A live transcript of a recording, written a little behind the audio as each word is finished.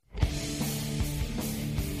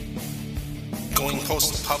Going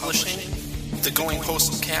Postal Publishing, the Going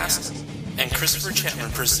Postal Cast, and Christopher Chapman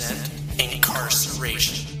present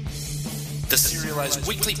Incarceration, the serialized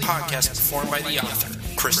weekly podcast performed by the author,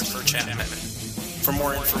 Christopher Chapman. For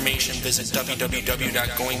more information, visit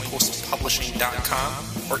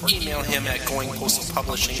www.goingpostalpublishing.com or email him at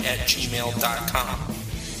goingpostalpublishing@gmail.com.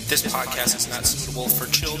 This podcast is not suitable for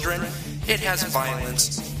children. It has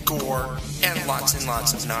violence, gore, and lots of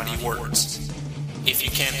naughty words. If you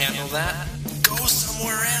can't handle that, go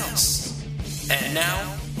somewhere else. And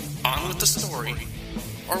now, on with the story,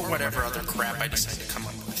 or whatever other crap I decide to come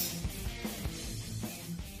up with.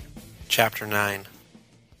 Chapter 9.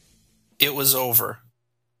 It was over.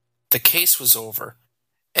 The case was over,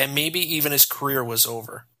 and maybe even his career was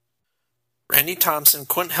over. Randy Thompson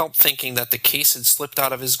couldn't help thinking that the case had slipped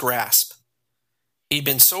out of his grasp. He'd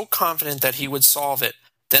been so confident that he would solve it,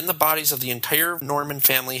 then the bodies of the entire Norman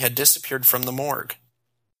family had disappeared from the morgue.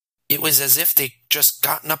 It was as if they'd just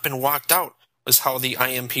gotten up and walked out, was how the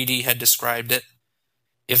IMPD had described it.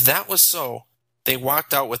 If that was so, they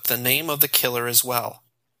walked out with the name of the killer as well.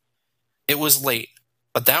 It was late,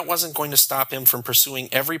 but that wasn't going to stop him from pursuing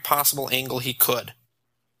every possible angle he could.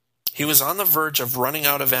 He was on the verge of running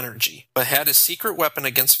out of energy, but had his secret weapon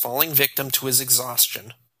against falling victim to his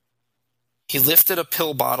exhaustion. He lifted a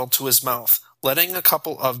pill bottle to his mouth, letting a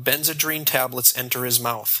couple of Benzedrine tablets enter his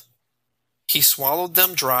mouth. He swallowed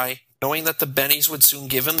them dry, knowing that the bennies would soon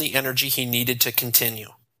give him the energy he needed to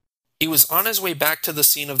continue. He was on his way back to the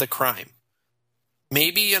scene of the crime.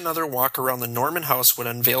 Maybe another walk around the Norman house would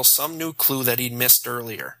unveil some new clue that he'd missed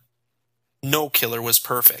earlier. No killer was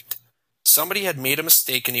perfect. Somebody had made a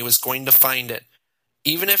mistake and he was going to find it,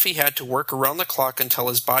 even if he had to work around the clock until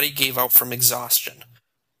his body gave out from exhaustion.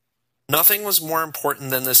 Nothing was more important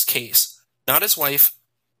than this case. Not his wife,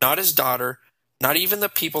 not his daughter, not even the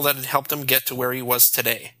people that had helped him get to where he was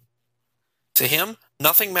today. To him,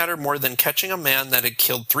 nothing mattered more than catching a man that had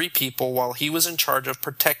killed 3 people while he was in charge of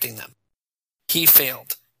protecting them. He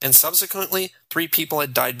failed, and subsequently 3 people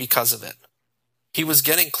had died because of it. He was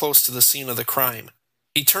getting close to the scene of the crime.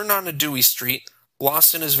 He turned onto Dewey Street,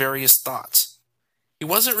 lost in his various thoughts. He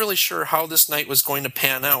wasn't really sure how this night was going to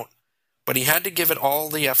pan out, but he had to give it all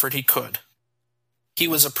the effort he could. He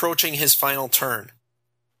was approaching his final turn.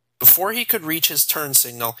 Before he could reach his turn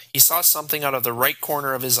signal, he saw something out of the right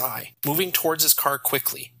corner of his eye, moving towards his car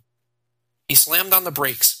quickly. He slammed on the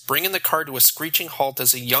brakes, bringing the car to a screeching halt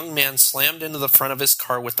as a young man slammed into the front of his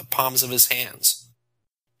car with the palms of his hands.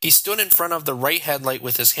 He stood in front of the right headlight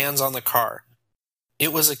with his hands on the car.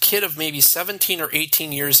 It was a kid of maybe 17 or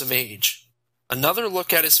 18 years of age. Another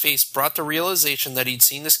look at his face brought the realization that he'd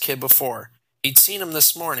seen this kid before. He'd seen him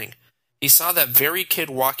this morning. He saw that very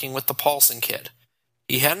kid walking with the Paulson kid.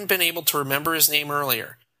 He hadn't been able to remember his name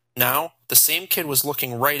earlier. Now, the same kid was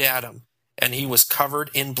looking right at him, and he was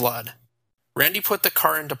covered in blood. Randy put the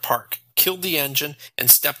car into park, killed the engine,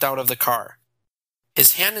 and stepped out of the car.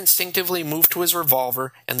 His hand instinctively moved to his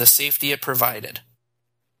revolver and the safety it provided.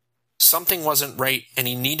 Something wasn't right, and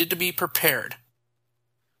he needed to be prepared.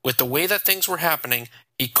 With the way that things were happening,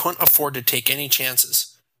 he couldn't afford to take any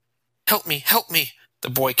chances. Help me, the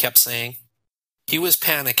boy kept saying. He was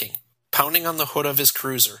panicking, pounding on the hood of his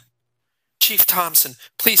cruiser. Chief Thompson,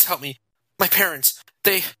 please help me. My parents,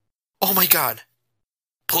 oh my God.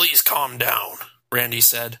 Please calm down, Randy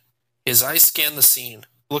said. His eyes scanned the scene,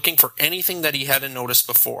 looking for anything that he hadn't noticed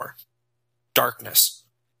before. Darkness.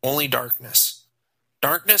 Only darkness.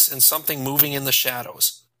 Darkness and something moving in the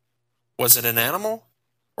shadows. Was it an animal,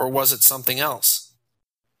 or was it something else?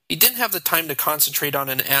 He didn't have the time to concentrate on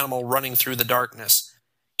an animal running through the darkness.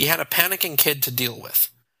 He had a panicking kid to deal with.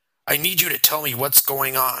 I need you to tell me what's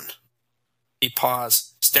going on. He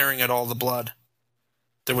paused, staring at all the blood.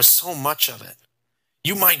 There was so much of it.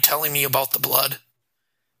 You mind telling me about the blood?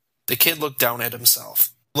 The kid looked down at himself,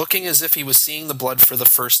 looking as if he was seeing the blood for the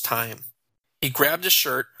first time. He grabbed his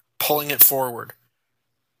shirt, pulling it forward.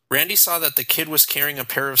 Randy saw that the kid was carrying a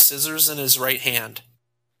pair of scissors in his right hand.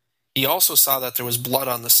 He also saw that there was blood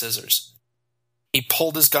on the scissors. He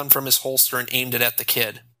pulled his gun from his holster and aimed it at the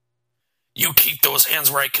kid. You keep those hands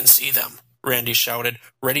where I can see them, Randy shouted,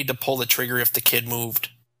 ready to pull the trigger if the kid moved.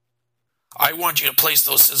 I want you to place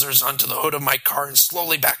those scissors onto the hood of my car and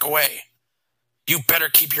slowly back away. You better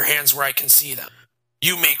keep your hands where I can see them.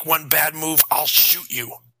 You make one bad move, I'll shoot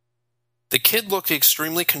you. The kid looked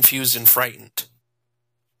extremely confused and frightened.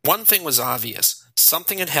 One thing was obvious.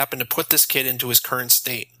 Something had happened to put this kid into his current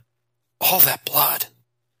state. All that blood.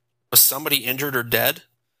 Was somebody injured or dead?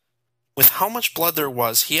 With how much blood there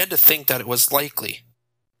was, he had to think that it was likely.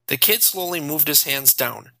 The kid slowly moved his hands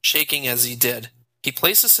down, shaking as he did. He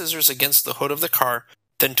placed the scissors against the hood of the car,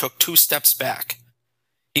 then took 2 steps back.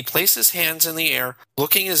 He placed his hands in the air,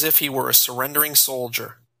 looking as if he were a surrendering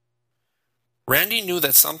soldier. Randy knew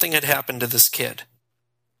that something had happened to this kid.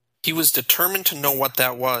 He was determined to know what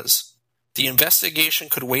that was. The investigation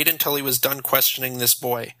could wait until he was done questioning this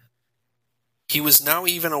boy. He was now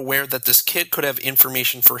even aware that this kid could have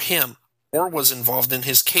information for him, or was involved in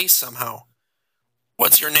his case somehow.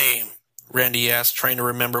 "What's your name?" Randy asked, trying to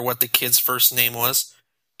remember what the kid's first name was.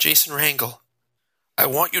 "Jason Rangel." "I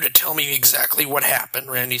want you to tell me exactly what happened,"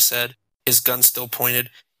 Randy said, his gun still pointed.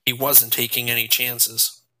 He wasn't taking any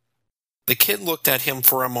chances. The kid looked at him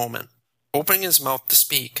for a moment, opening his mouth to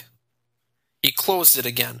speak. He closed it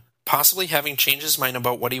again, possibly having changed his mind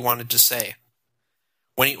about what he wanted to say.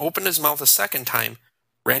 When he opened his mouth a second time,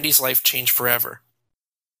 Randy's life changed forever.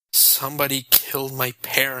 "Somebody killed my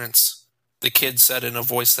parents," the kid said in a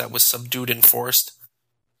voice that was subdued and forced.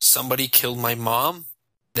 "Somebody killed my mom,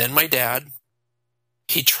 then my dad.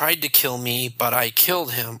 He tried to kill me, but I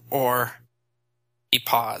killed him, or..." He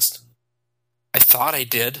paused. "I thought I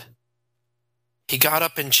did. He got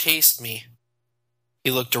up and chased me."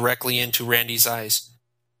 He looked directly into Randy's eyes.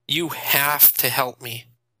 "You have to help me."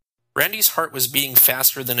 Randy's heart was beating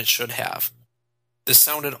faster than it should have. This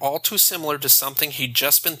sounded all too similar to something he'd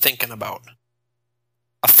just been thinking about.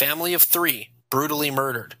 A family of 3, brutally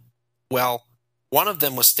murdered. Well, one of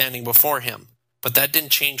them was standing before him, but that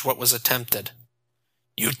didn't change what was attempted.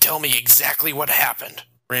 "You tell me exactly what happened,"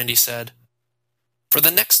 Randy said. For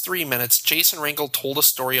the next 3 minutes, Jason Rangel told a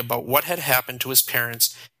story about what had happened to his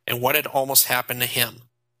parents and what had almost happened to him.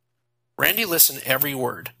 Randy listened every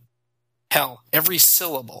word. Hell, every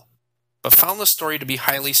syllable, but found the story to be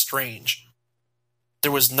highly strange.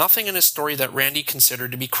 There was nothing in his story that Randy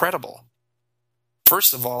considered to be credible.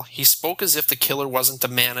 First of all, he spoke as if the killer wasn't a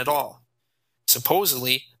man at all.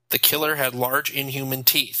 Supposedly, the killer had large inhuman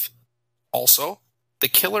teeth. Also, the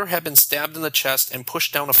killer had been stabbed in the chest and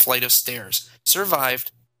pushed down a flight of stairs,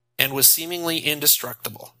 survived, and was seemingly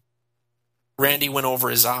indestructible. Randy went over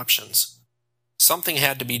his options. Something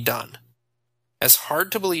had to be done. As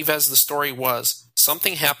hard to believe as the story was,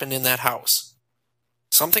 something happened in that house.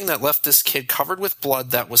 Something that left this kid covered with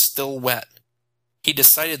blood that was still wet. He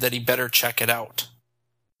decided that he better check it out.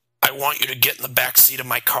 "I want you to get in the back seat of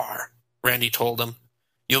my car," Randy told him.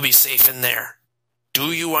 "You'll be safe in there.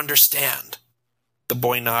 Do you understand?" The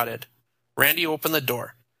boy nodded. Randy opened the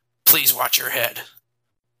door. "Please watch your head."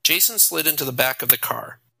 Jason slid into the back of the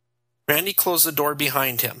car. Randy closed the door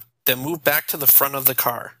behind him, then moved back to the front of the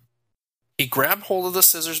car. He grabbed hold of the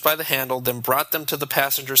scissors by the handle, then brought them to the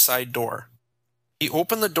passenger side door. He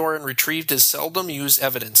opened the door and retrieved his seldom-used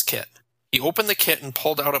evidence kit. He opened the kit and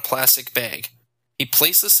pulled out a plastic bag. He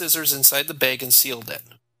placed the scissors inside the bag and sealed it.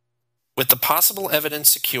 With the possible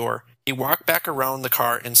evidence secure, he walked back around the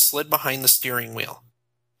car and slid behind the steering wheel.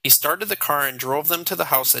 He started the car and drove them to the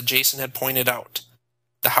house that Jason had pointed out.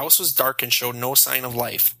 The house was dark and showed no sign of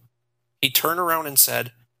life. He turned around and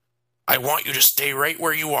said, "I want you to stay right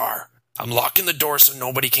where you are. I'm locking the door so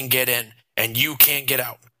nobody can get in, and you can't get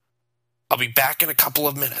out. I'll be back in a couple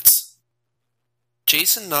of minutes."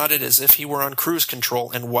 Jason nodded as if he were on cruise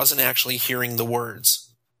control and wasn't actually hearing the words.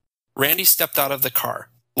 Randy stepped out of the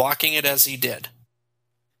car, locking it as he did.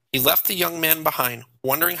 He left the young man behind,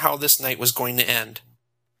 wondering how this night was going to end.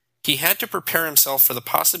 He had to prepare himself for the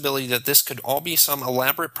possibility that this could all be some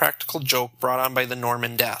elaborate practical joke brought on by the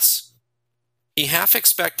Norman deaths. He half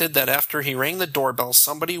expected that after he rang the doorbell,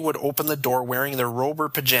 somebody would open the door wearing their robe or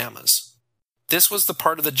pajamas. This was the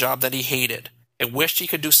part of the job that he hated and wished he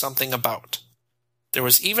could do something about. There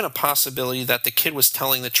was even a possibility that the kid was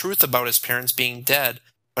telling the truth about his parents being dead,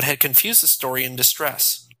 but had confused the story in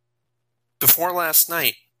distress. Before last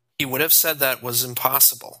night, he would have said that was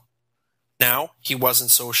impossible. Now, he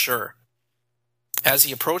wasn't so sure. As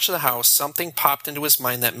he approached the house, something popped into his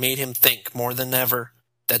mind that made him think, more than ever,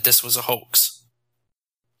 that this was a hoax.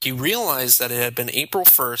 He realized that it had been April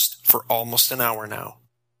 1st for almost an hour now.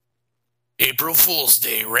 "April Fool's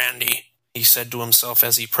Day, Randy," he said to himself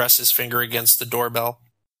as he pressed his finger against the doorbell.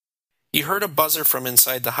 He heard a buzzer from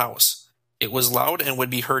inside the house. It was loud and would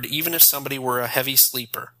be heard even if somebody were a heavy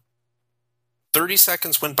sleeper. 30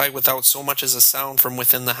 seconds went by without so much as a sound from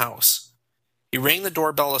within the house. He rang the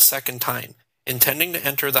doorbell a second time, intending to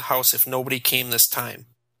enter the house if nobody came this time.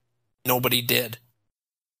 Nobody did.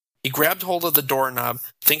 He grabbed hold of the doorknob,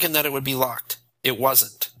 thinking that it would be locked. It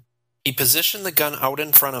wasn't. He positioned the gun out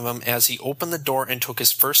in front of him as he opened the door and took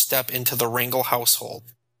his first step into the Rangel household.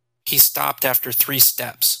 He stopped after 3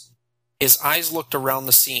 steps. His eyes looked around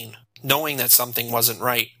the scene, knowing that something wasn't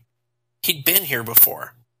right. He'd been here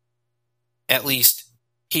before. At least,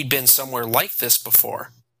 he'd been somewhere like this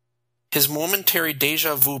before. His momentary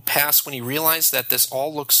déjà vu passed when he realized that this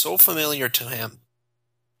all looked so familiar to him.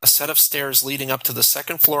 A set of stairs leading up to the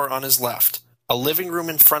second floor on his left, a living room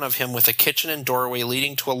in front of him with a kitchen and doorway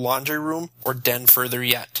leading to a laundry room or den further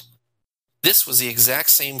yet. This was the exact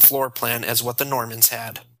same floor plan as what the Normans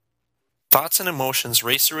had. Thoughts and emotions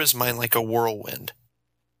raced through his mind like a whirlwind.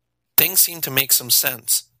 Things seemed to make some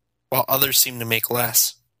sense, while others seemed to make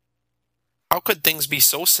less. How could things be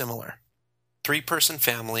so similar? 3-person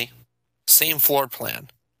family, same floor plan,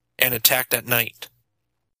 and attacked at night.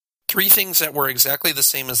 3 things that were exactly the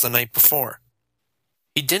same as the night before.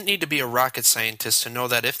 He didn't need to be a rocket scientist to know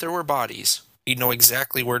that if there were bodies, he'd know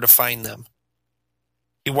exactly where to find them.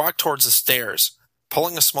 He walked towards the stairs,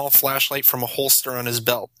 pulling a small flashlight from a holster on his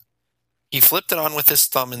belt. He flipped it on with his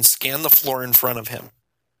thumb and scanned the floor in front of him.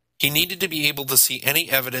 He needed to be able to see any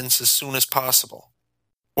evidence as soon as possible.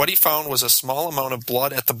 What he found was a small amount of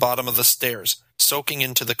blood at the bottom of the stairs, soaking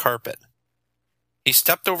into the carpet. He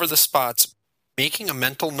stepped over the spots, making a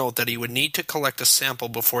mental note that he would need to collect a sample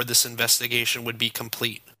before this investigation would be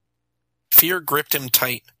complete. Fear gripped him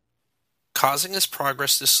tight, causing his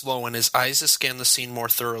progress to slow and his eyes to scan the scene more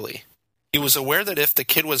thoroughly. He was aware that if the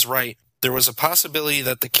kid was right, there was a possibility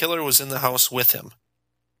that the killer was in the house with him.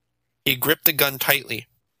 He gripped the gun tightly,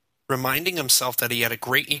 reminding himself that he had a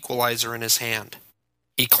great equalizer in his hand.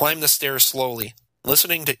 He climbed the stairs slowly,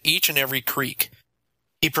 listening to each and every creak.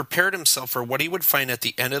 He prepared himself for what he would find at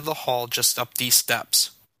the end of the hall just up these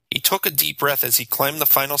steps. He took a deep breath as he climbed the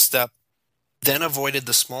final step, then avoided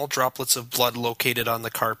the small droplets of blood located on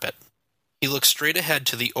the carpet. He looked straight ahead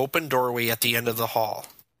to the open doorway at the end of the hall.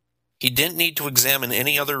 He didn't need to examine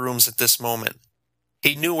any other rooms at this moment.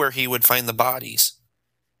 He knew where he would find the bodies.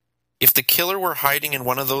 If the killer were hiding in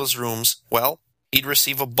one of those rooms, well, he'd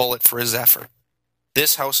receive a bullet for his effort.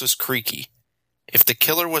 This house was creaky. If the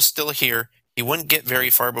killer was still here, he wouldn't get very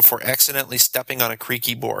far before accidentally stepping on a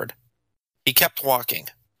creaky board. He kept walking,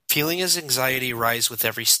 feeling his anxiety rise with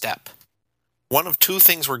every step. One of 2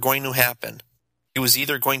 things were going to happen. He was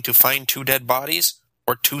either going to find 2 dead bodies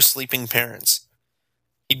or 2 sleeping parents.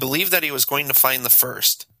 He believed that he was going to find the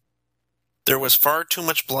first. There was far too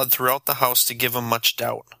much blood throughout the house to give him much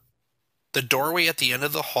doubt. The doorway at the end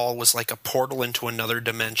of the hall was like a portal into another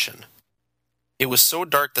dimension. It was so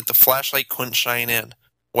dark that the flashlight couldn't shine in.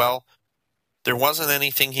 Well, there wasn't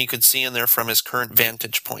anything he could see in there from his current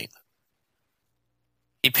vantage point.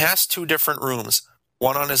 He passed 2 different rooms,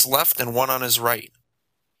 one on his left and one on his right.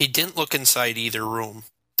 He didn't look inside either room.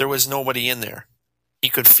 There was nobody in there. He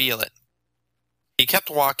could feel it. He kept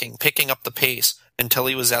walking, picking up the pace, until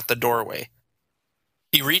he was at the doorway.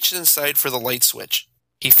 He reached inside for the light switch.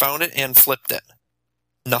 He found it and flipped it.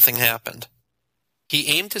 Nothing happened. He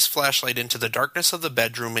aimed his flashlight into the darkness of the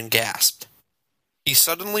bedroom and gasped. He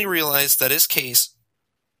suddenly realized that his case,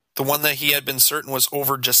 the one that he had been certain was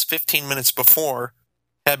over just 15 minutes before,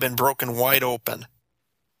 had been broken wide open.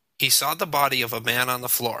 He saw the body of a man on the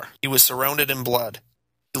floor. He was surrounded in blood.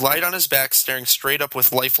 He lied on his back, staring straight up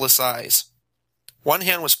with lifeless eyes. One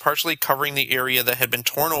hand was partially covering the area that had been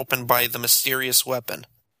torn open by the mysterious weapon.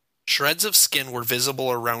 Shreds of skin were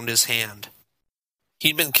visible around his hand.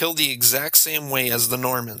 He'd been killed the exact same way as the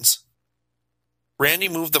Normans. Randy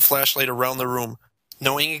moved the flashlight around the room,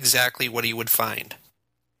 knowing exactly what he would find.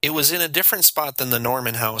 It was in a different spot than the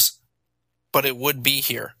Norman house, but it would be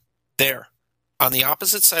here. There, on the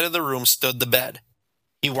opposite side of the room, stood the bed.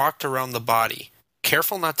 He walked around the body,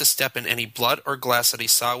 careful not to step in any blood or glass that he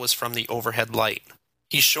saw was from the overhead light.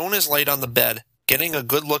 He shone his light on the bed, getting a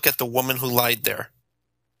good look at the woman who lied there.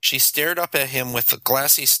 She stared up at him with a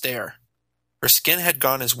glassy stare. Her skin had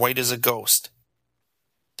gone as white as a ghost.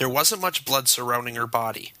 There wasn't much blood surrounding her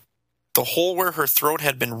body. The hole where her throat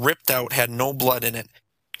had been ripped out had no blood in it,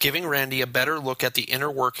 giving Randy a better look at the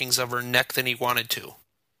inner workings of her neck than he wanted to.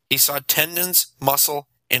 He saw tendons, muscle,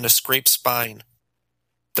 and a scraped spine.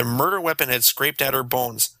 The murder weapon had scraped at her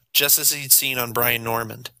bones, just as he'd seen on Brian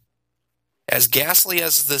Normand. As ghastly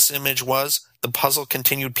as this image was, the puzzle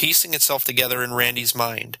continued piecing itself together in Randy's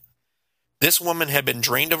mind. This woman had been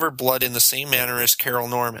drained of her blood in the same manner as Carol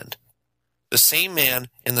Normand. The same man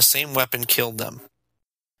and the same weapon killed them.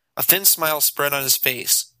 A thin smile spread on his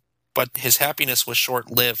face, but his happiness was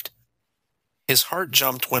short-lived. His heart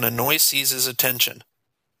jumped when a noise seized his attention.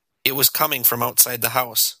 It was coming from outside the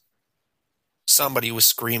house. Somebody was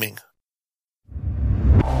screaming.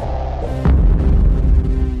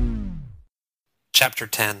 Chapter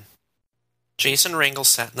 10. Jason Rangel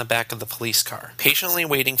sat in the back of the police car, patiently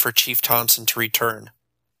waiting for Chief Thompson to return.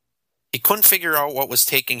 He couldn't figure out what was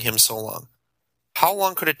taking him so long. How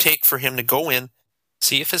long could it take for him to go in,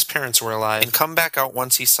 see if his parents were alive, and come back out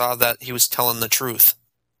once he saw that he was telling the truth?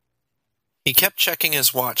 He kept checking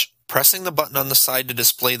his watch, pressing the button on the side to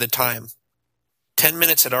display the time. 10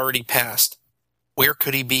 minutes had already passed. Where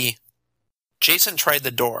could he be? Jason tried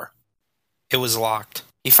the door. It was locked.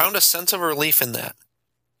 He found a sense of relief in that.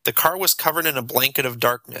 The car was covered in a blanket of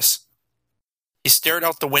darkness. He stared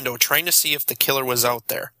out the window, trying to see if the killer was out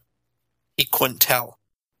there. He couldn't tell.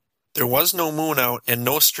 There was no moon out and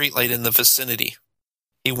no streetlight in the vicinity.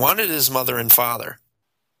 He wanted his mother and father.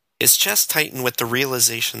 His chest tightened with the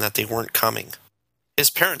realization that they weren't coming. His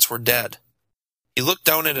parents were dead. He looked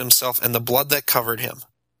down at himself and the blood that covered him.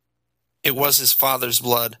 It was his father's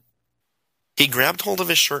blood. He grabbed hold of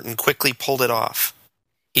his shirt and quickly pulled it off.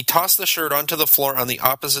 He tossed the shirt onto the floor on the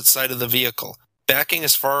opposite side of the vehicle, backing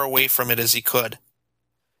as far away from it as he could.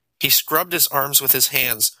 He scrubbed his arms with his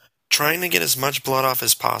hands, trying to get as much blood off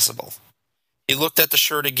as possible. He looked at the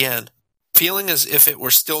shirt again, feeling as if it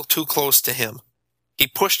were still too close to him. He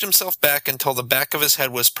pushed himself back until the back of his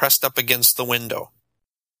head was pressed up against the window.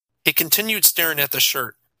 He continued staring at the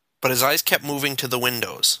shirt, but his eyes kept moving to the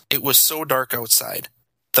windows. It was so dark outside.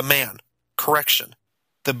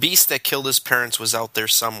 The beast that killed his parents was out there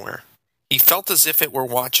somewhere. He felt as if it were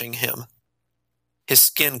watching him. His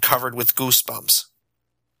skin covered with goosebumps.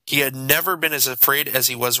 He had never been as afraid as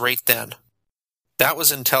he was right then. That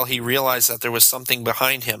was until he realized that there was something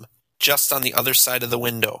behind him, just on the other side of the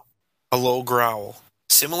window. A low growl,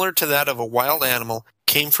 similar to that of a wild animal,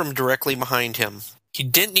 came from directly behind him. He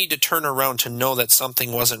didn't need to turn around to know that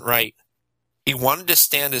something wasn't right. He wanted to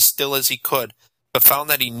stand as still as he could, but found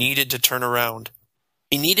that he needed to turn around.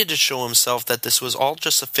 He needed to show himself that this was all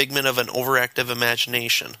just a figment of an overactive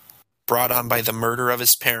imagination, brought on by the murder of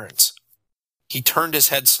his parents. He turned his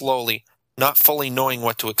head slowly, not fully knowing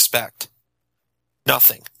what to expect.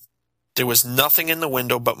 Nothing. There was nothing in the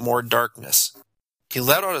window but more darkness. He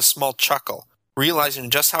let out a small chuckle, realizing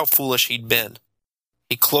just how foolish he'd been.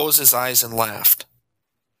 He closed his eyes and laughed.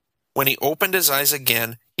 When he opened his eyes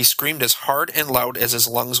again, he screamed as hard and loud as his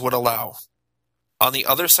lungs would allow. On the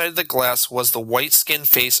other side of the glass was the white-skinned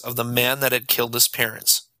face of the man that had killed his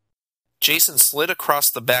parents. Jason slid across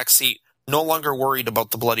the back seat, no longer worried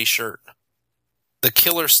about the bloody shirt. The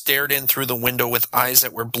killer stared in through the window with eyes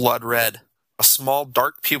that were blood red. A small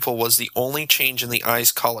dark pupil was the only change in the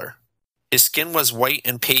eye's color. His skin was white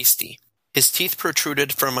and pasty. His teeth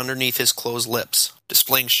protruded from underneath his closed lips,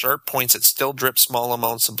 displaying sharp points that still dripped small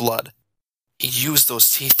amounts of blood. He used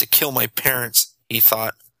those teeth to kill my parents, he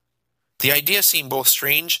thought. The idea seemed both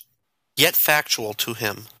strange, yet factual to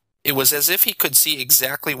him. It was as if he could see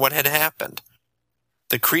exactly what had happened.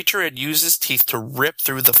 The creature had used his teeth to rip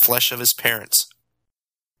through the flesh of his parents.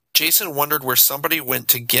 Jason wondered where somebody went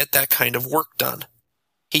to get that kind of work done.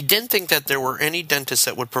 He didn't think that there were any dentists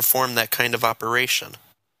that would perform that kind of operation.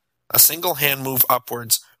 A single hand moved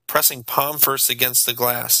upwards, pressing palm first against the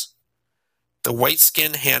glass. The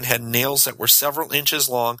white-skinned hand had nails that were several inches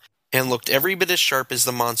long and looked every bit as sharp as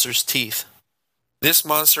the monster's teeth. This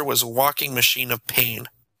monster was a walking machine of pain.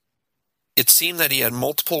 It seemed that he had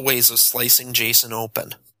multiple ways of slicing Jason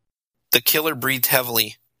open. The killer breathed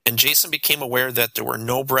heavily, and Jason became aware that there were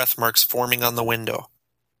no breath marks forming on the window.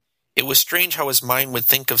 It was strange how his mind would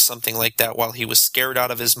think of something like that while he was scared out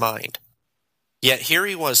of his mind. Yet here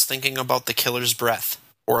he was thinking about the killer's breath,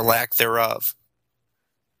 or lack thereof.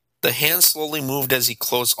 The hand slowly moved as he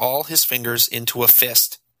closed all his fingers into a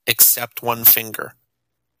fist, except one finger.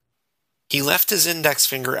 He left his index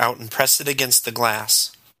finger out and pressed it against the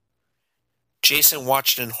glass. Jason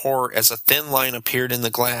watched in horror as a thin line appeared in the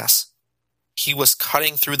glass. He was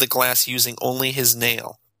cutting through the glass using only his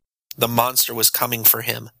nail. The monster was coming for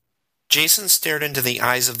him. Jason stared into the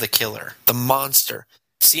eyes of the killer, the monster,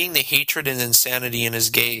 seeing the hatred and insanity in his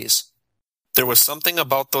gaze. There was something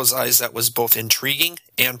about those eyes that was both intriguing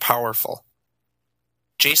and powerful.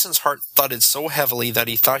 Jason's heart thudded so heavily that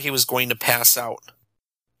he thought he was going to pass out.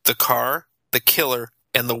 The car, the killer,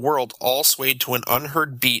 and the world all swayed to an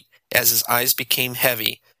unheard beat as his eyes became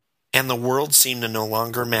heavy, and the world seemed to no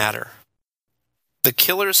longer matter. The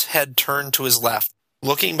killer's head turned to his left,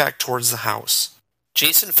 looking back towards the house.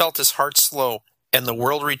 Jason felt his heart slow, and the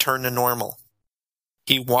world returned to normal.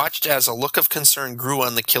 He watched as a look of concern grew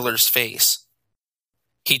on the killer's face.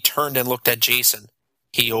 He turned and looked at Jason.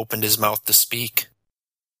 He opened his mouth to speak.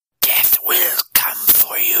 "Death will come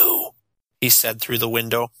for you," he said through the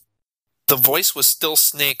window. The voice was still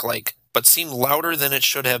snake-like, but seemed louder than it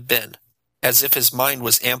should have been, as if his mind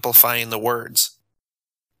was amplifying the words.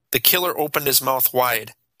 The killer opened his mouth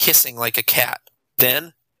wide, hissing like a cat.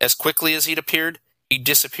 Then, as quickly as he'd appeared, he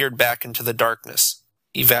disappeared back into the darkness,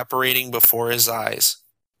 evaporating before his eyes.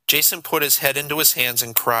 Jason put his head into his hands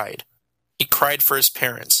and cried. He cried for his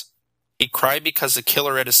parents. He cried because the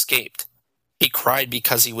killer had escaped. He cried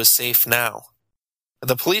because he was safe now.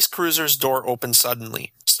 The police cruiser's door opened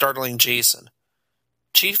suddenly, startling Jason.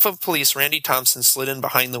 Chief of Police Randy Thompson slid in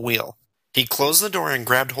behind the wheel. He closed the door and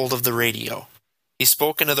grabbed hold of the radio. He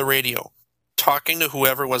spoke into the radio, talking to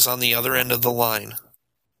whoever was on the other end of the line.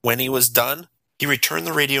 When he was done, he returned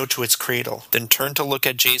the radio to its cradle, then turned to look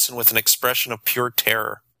at Jason with an expression of pure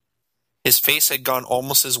terror. His face had gone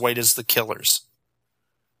almost as white as the killer's.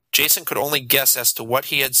 Jason could only guess as to what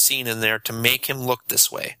he had seen in there to make him look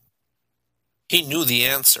this way. He knew the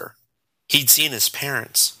answer. He'd seen his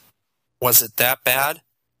parents. Was it that bad?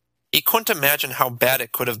 He couldn't imagine how bad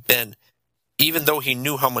it could have been, even though he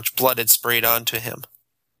knew how much blood had sprayed onto him.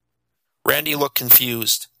 Randy looked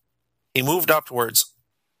confused. He moved upwards,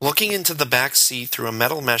 looking into the back seat through a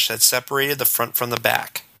metal mesh that separated the front from the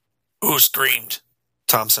back. "Who screamed?"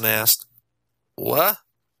 Thompson asked. "What?"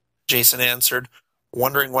 Jason answered,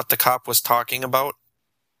 wondering what the cop was talking about.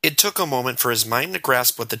 It took a moment for his mind to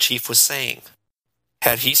grasp what the chief was saying.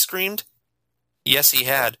 Had he screamed? Yes, he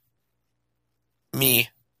had. "Me,"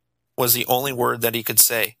 was the only word that he could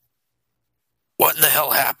say. "What in the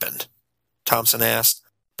hell happened?" Thompson asked,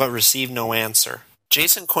 but received no answer.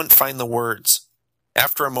 Jason couldn't find the words.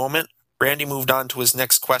 After a moment, Randy moved on to his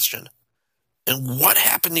next question. "And what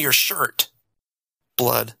happened to your shirt?"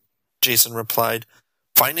 "Blood," Jason replied,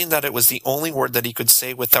 finding that it was the only word that he could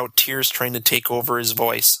say without tears trying to take over his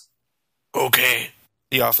voice. "Okay,"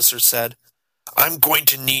 the officer said. "I'm going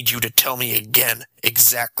to need you to tell me again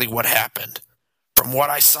exactly what happened. From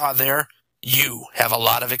what I saw there, you have a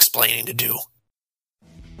lot of explaining to do."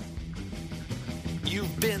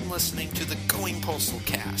 You've been listening to the Going Postal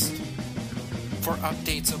Cast. For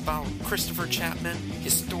updates about Christopher Chapman,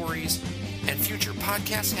 his stories, and future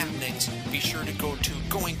podcast happenings, be sure to go to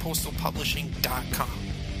goingpostalpublishing.com.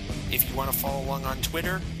 If you want to follow along on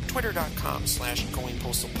Twitter,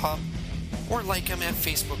 twitter.com/goingpostalpub, or like him at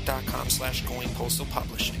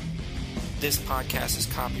facebook.com/goingpostalpublishing. This podcast is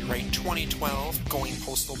copyright 2012 Going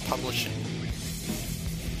Postal Publishing.